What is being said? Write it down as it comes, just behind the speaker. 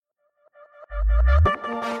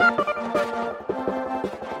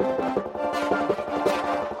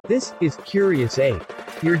This is Curious Ape,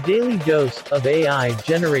 your daily dose of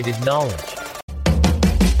AI-generated knowledge.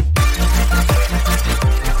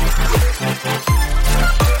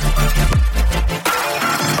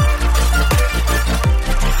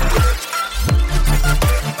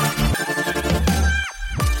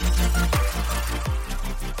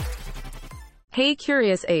 Hey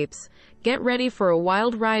Curious Apes, get ready for a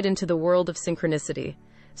wild ride into the world of synchronicity.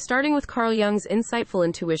 Starting with Carl Jung's insightful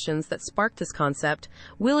intuitions that sparked this concept,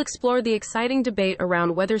 we'll explore the exciting debate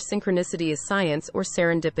around whether synchronicity is science or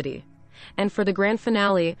serendipity. And for the grand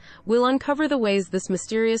finale, we'll uncover the ways this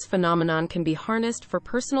mysterious phenomenon can be harnessed for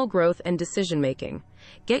personal growth and decision-making.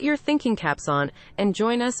 Get your thinking caps on and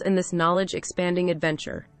join us in this knowledge-expanding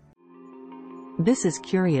adventure. This is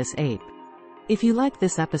Curious Ape. If you like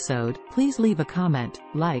this episode, please leave a comment,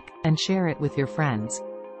 like, and share it with your friends.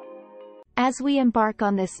 As we embark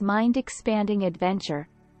on this mind-expanding adventure,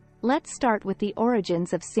 let's start with the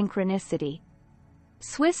origins of synchronicity.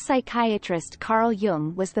 Swiss psychiatrist Carl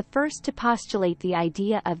Jung was the first to postulate the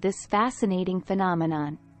idea of this fascinating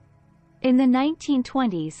phenomenon. In the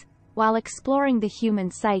 1920s, while exploring the human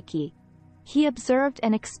psyche, he observed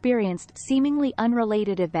and experienced seemingly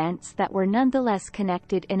unrelated events that were nonetheless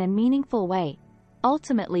connected in a meaningful way,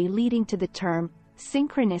 ultimately leading to the term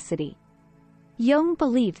synchronicity. Jung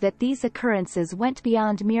believed that these occurrences went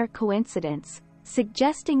beyond mere coincidence,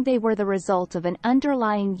 suggesting they were the result of an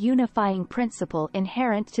underlying unifying principle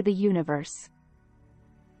inherent to the universe.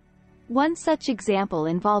 One such example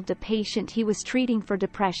involved a patient he was treating for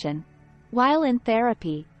depression. While in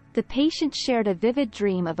therapy, the patient shared a vivid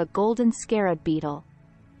dream of a golden scarab beetle.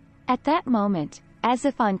 At that moment, as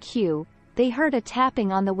if on cue, they heard a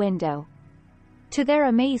tapping on the window. To their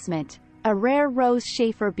amazement, a rare rose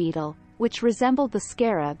Schaefer beetle, which resembled the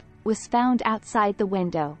scarab, was found outside the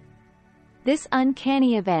window. This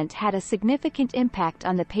uncanny event had a significant impact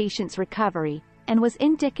on the patient's recovery, and was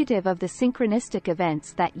indicative of the synchronistic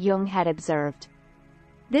events that Jung had observed.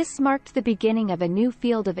 This marked the beginning of a new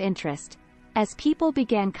field of interest, as people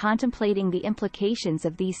began contemplating the implications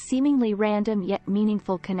of these seemingly random yet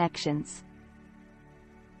meaningful connections.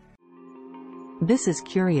 This is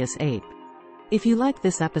Curious Ape. If you like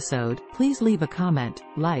this episode, please leave a comment,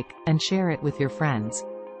 like, and share it with your friends.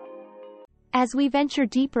 As we venture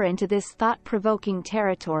deeper into this thought-provoking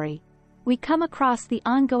territory, we come across the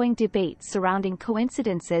ongoing debate surrounding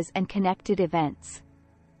coincidences and connected events.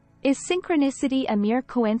 Is synchronicity a mere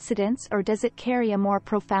coincidence, or does it carry a more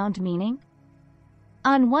profound meaning?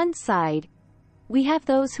 On one side, we have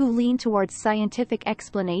those who lean towards scientific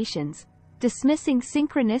explanations, dismissing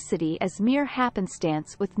synchronicity as mere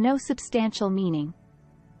happenstance with no substantial meaning.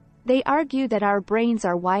 They argue that our brains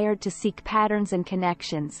are wired to seek patterns and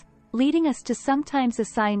connections, leading us to sometimes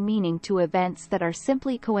assign meaning to events that are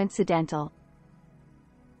simply coincidental.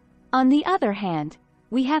 On the other hand,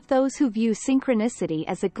 we have those who view synchronicity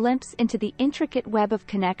as a glimpse into the intricate web of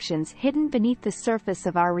connections hidden beneath the surface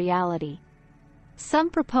of our reality. Some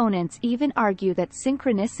proponents even argue that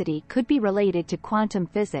synchronicity could be related to quantum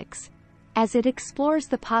physics, as it explores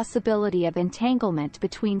the possibility of entanglement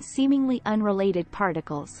between seemingly unrelated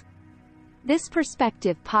particles. This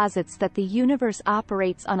perspective posits that the universe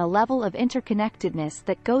operates on a level of interconnectedness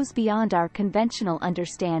that goes beyond our conventional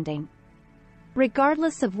understanding.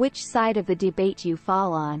 Regardless of which side of the debate you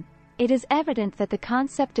fall on, it is evident that the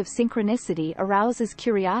concept of synchronicity arouses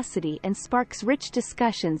curiosity and sparks rich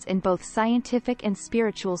discussions in both scientific and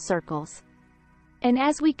spiritual circles. And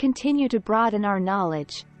as we continue to broaden our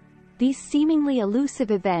knowledge, these seemingly elusive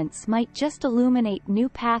events might just illuminate new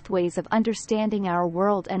pathways of understanding our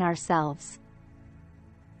world and ourselves.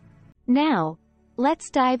 Now, let's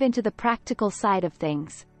dive into the practical side of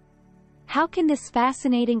things. How can this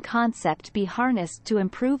fascinating concept be harnessed to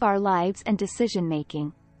improve our lives and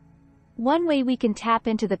decision-making? One way we can tap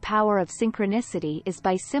into the power of synchronicity is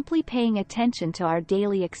by simply paying attention to our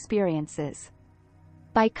daily experiences.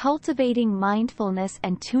 By cultivating mindfulness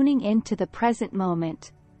and tuning into the present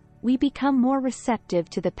moment, we become more receptive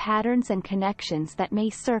to the patterns and connections that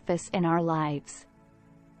may surface in our lives.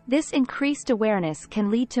 This increased awareness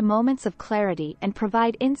can lead to moments of clarity and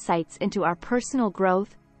provide insights into our personal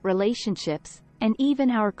growth, relationships, and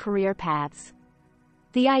even our career paths.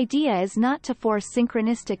 The idea is not to force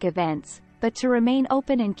synchronistic events, but to remain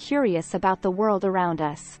open and curious about the world around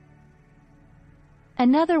us.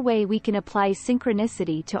 Another way we can apply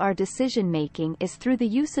synchronicity to our decision-making is through the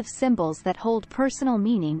use of symbols that hold personal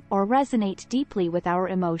meaning or resonate deeply with our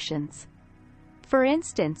emotions. For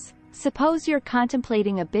instance, suppose you're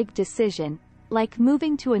contemplating a big decision, like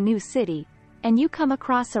moving to a new city, and you come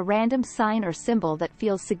across a random sign or symbol that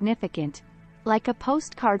feels significant. like a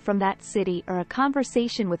postcard from that city or a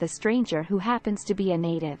conversation with a stranger who happens to be a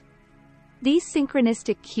native. These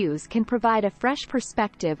synchronistic cues can provide a fresh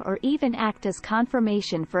perspective or even act as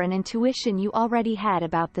confirmation for an intuition you already had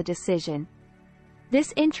about the decision.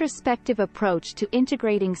 This introspective approach to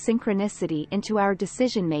integrating synchronicity into our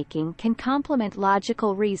decision-making can complement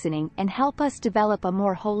logical reasoning and help us develop a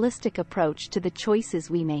more holistic approach to the choices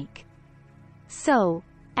we make. So,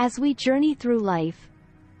 as we journey through life,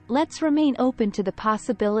 let's remain open to the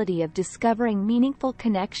possibility of discovering meaningful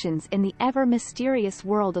connections in the ever-mysterious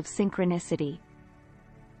world of synchronicity.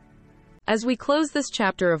 As we close this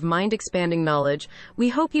chapter of mind-expanding knowledge, we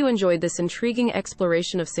hope you enjoyed this intriguing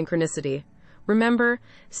exploration of synchronicity. Remember,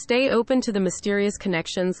 stay open to the mysterious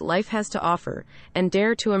connections life has to offer, and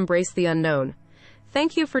dare to embrace the unknown.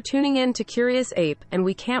 Thank you for tuning in to Curious Ape, and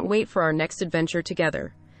we can't wait for our next adventure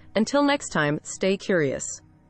together. Until next time, stay curious.